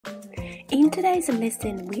In today's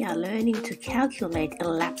lesson, we are learning to calculate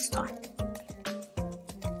elapsed time.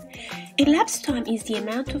 Elapsed time is the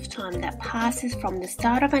amount of time that passes from the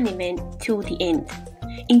start of an event till the end.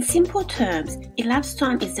 In simple terms, elapsed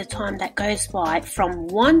time is the time that goes by from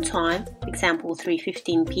one time, example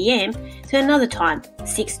 3:15 p.m., to another time,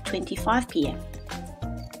 6:25 p.m.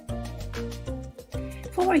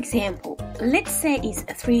 For example, let's say it's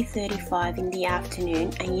 3:35 in the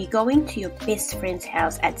afternoon and you go into your best friend's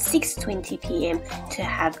house at 6:20 p.m. to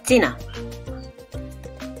have dinner.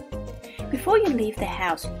 Before you leave the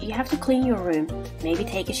house, you have to clean your room, maybe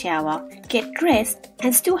take a shower, get dressed,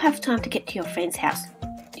 and still have time to get to your friend's house.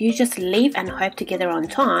 Do you just leave and hope to get there on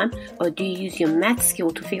time, or do you use your math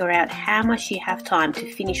skill to figure out how much you have time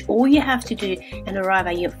to finish all you have to do and arrive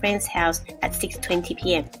at your friend's house at 6:20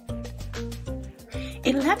 p.m.?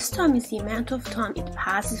 Elapsed time is the amount of time it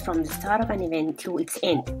passes from the start of an event till its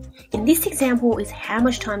end. In this example is how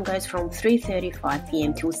much time goes from 3:35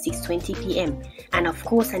 p.m. till 6:20 p.m. And of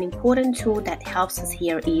course, an important tool that helps us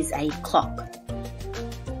here is a clock.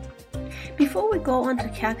 Before we go on to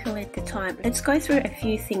calculate the time, let's go through a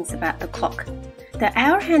few things about the clock. The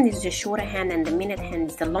hour hand is the shorter hand and the minute hand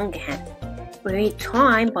is the longer hand. We read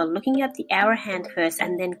time by looking at the hour hand first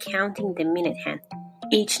and then counting the minute hand.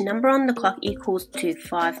 Each number on the clock equals to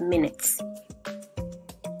 5 minutes.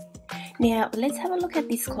 Now, let's have a look at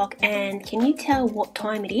this clock, and can you tell what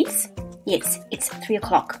time it is? Yes, it's 3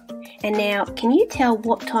 o'clock. And now, can you tell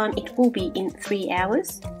what time it will be in 3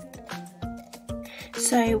 hours?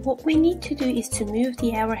 So, what we need to do is to move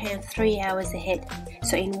the hour hand 3 hours ahead.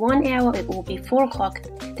 So, in 1 hour it will be 4 o'clock,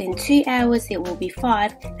 then 2 hours it will be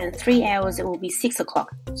 5, and 3 hours it will be 6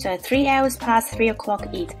 o'clock. So, 3 hours past 3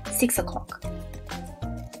 o'clock is 6 o'clock.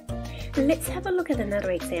 Let's have a look at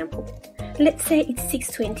another example. Let's say it's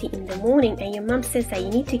 6:20 in the morning and your mum says that you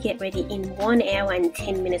need to get ready in 1 hour and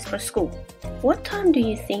 10 minutes for school. What time do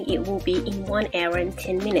you think it will be in 1 hour and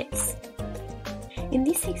 10 minutes? In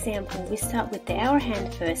this example, we start with the hour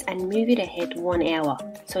hand first and move it ahead 1 hour.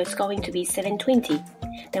 So it's going to be 7:20.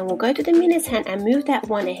 Then we'll go to the minutes hand and move that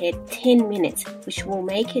one ahead 10 minutes, which will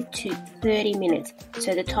make it to 30 minutes.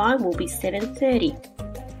 So the time will be 7:30.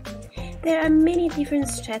 There are many different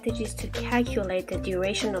strategies to calculate the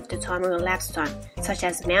duration of the time or elapsed time, such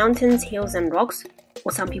as mountains, hills and rocks,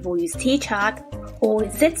 or some people use T-chart, or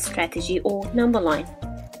Z strategy or number line.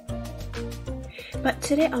 But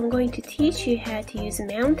today I'm going to teach you how to use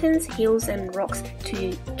mountains, hills and rocks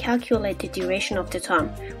to calculate the duration of the time,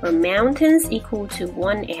 where mountains equal to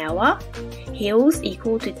 1 hour, hills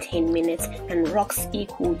equal to 10 minutes, and rocks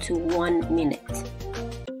equal to 1 minute.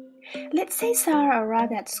 Let's say Sarah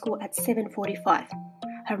arrived at school at 7:45.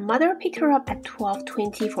 Her mother picked her up at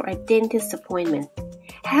 12:20 for a dentist appointment.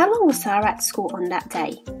 How long was Sarah at school on that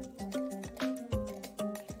day?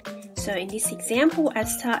 So in this example, our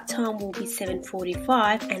start time will be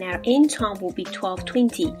 7:45 and our end time will be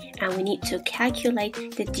 12:20, and we need to calculate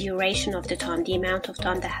the duration of the time, the amount of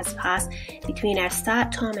time that has passed between our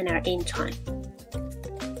start time and our end time.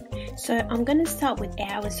 So I'm going to start with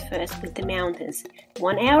hours first with the mountains.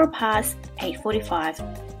 1 hour passed, 8:45.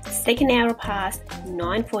 The second hour passed,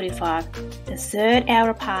 9:45. The third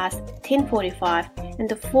hour passed, 10:45. And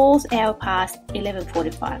the fourth hour passed,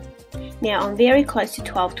 11:45. Now I'm very close to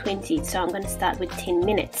 12:20, so I'm going to start with 10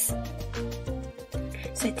 minutes.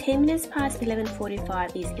 So 10 minutes past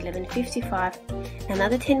 11:45 is 11:55,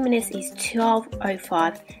 another 10 minutes is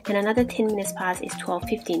 12:05, and another 10 minutes past is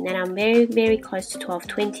 12:15. Then I'm very close to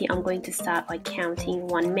 12:20. I'm going to start by counting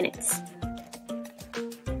 1 minute.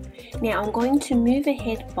 Now I'm going to move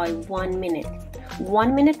ahead by 1 minute.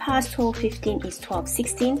 1 minute past 12:15 is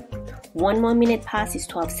 12:16, 1 more minute past is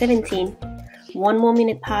 12:17, 1 more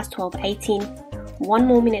minute past 12:18, 1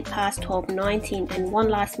 more minute past 12:19, and 1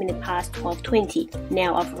 last minute past 12:20.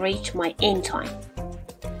 Now I've reached my end time.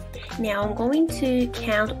 Now I'm going to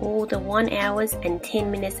count all the 1 hours and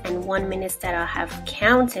 10 minutes and 1 minutes that I have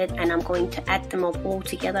counted, and I'm going to add them up all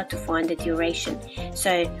together to find the duration.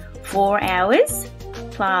 So 4 hours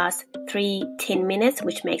plus 3 10 minutes,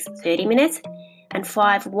 which makes 30 minutes, and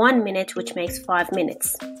 5 1 minute, which makes 5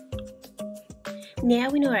 minutes. Now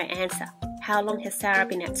we know our answer. How long has Sarah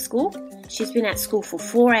been at school? She's been at school for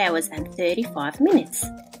 4 hours and 35 minutes.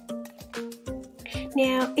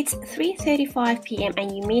 Now, it's 3:35 p.m.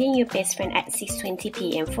 and you're meeting your best friend at 6:20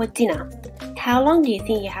 p.m. for dinner. How long do you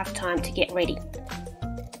think you have time to get ready?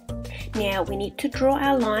 Now, we need to draw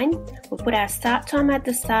our line. We'll put our start time at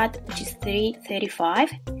the start, which is 3:35.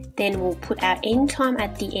 Then we'll put our end time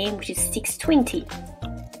at the end, which is 6:20.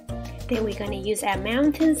 Then we're going to use our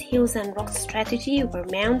mountains, hills and rocks strategy, where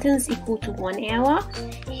mountains equal to 1 hour,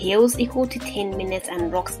 hills equal to 10 minutes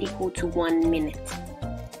and rocks equal to 1 minute.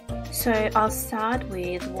 So I'll start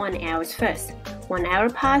with 1 hour first. 1 hour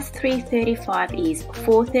past 3:35 is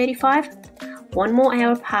 4:35. One more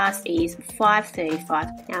hour past is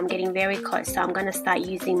 5:35. Now I'm getting very close, so I'm going to start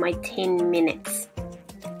using my 10 minutes.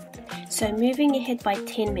 So moving ahead by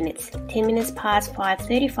 10 minutes. 10 minutes past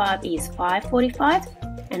 5:35 is 5:45.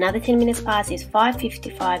 Another 10 minutes past is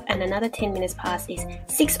 5:55, and another 10 minutes past is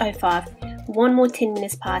 6:05. One more 10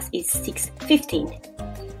 minutes past is 6:15.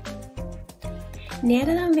 Now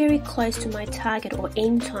that I'm very close to my target or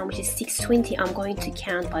end time, which is 6:20, I'm going to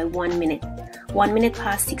count by 1 minute. 1 minute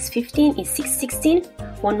past 6:15 is 6:16.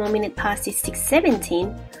 One more minute past is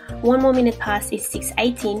 6:17. One more minute past is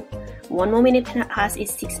 6:18. One more minute past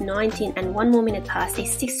is 6:19, and one more minute past is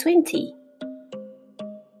 6:20.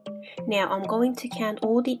 Now I'm going to count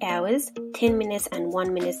all the hours, 10 minutes and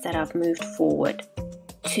 1 minute that I've moved forward.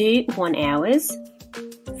 2 1 hours,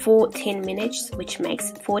 4 10 minutes, which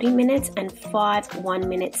makes 40 minutes, and 5 1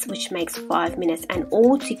 minutes, which makes 5 minutes, and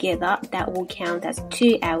all together that will count as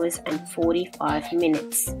 2 hours and 45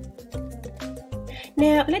 minutes.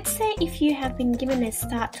 Now let's say if you have been given a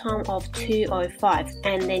start time of 2:05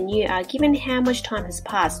 and then you are given how much time has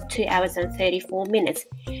passed, 2 hours and 34 minutes.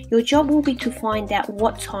 Your job will be to find out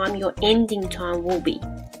what time your ending time will be.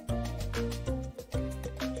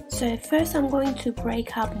 So first I'm going to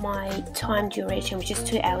break up my time duration, which is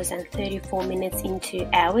 2 hours and 34 minutes, into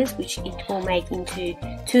hours, which it will make into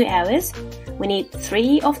 2 hours. We need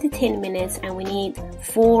 3 of the 10 minutes and we need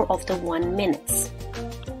 4 of the 1 minutes.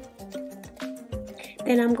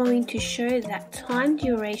 Then I'm going to show that time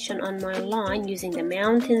duration on my line using the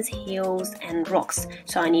mountains, hills and rocks.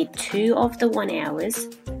 So I need 2 of the 1 hours,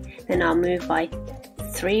 then I'll move by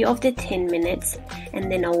 3 of the 10 minutes,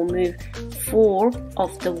 and then I will move 4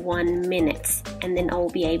 of the 1 minutes, and then I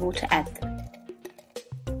will be able to add them.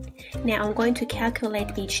 Now I'm going to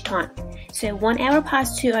calculate each time. So 1 hour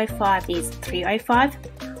past 2:05 is 3:05,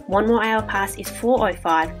 1 more hour past is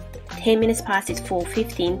 4:05, 10 minutes past is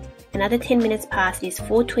 4:15, another 10 minutes past is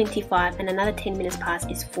 4:25, and another 10 minutes past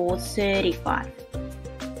is 4:35.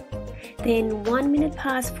 Then 1 minute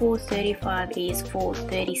past 4:35 is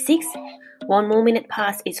 4:36, 1 more minute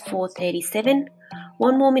past is 4:37,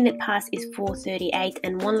 1 more minute past is 4:38,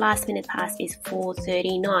 and 1 last minute past is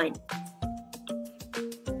 4:39.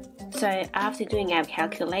 So after doing our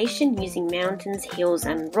calculation using mountains, hills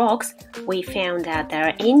and rocks, we found out that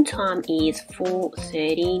our end time is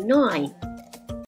 4:39.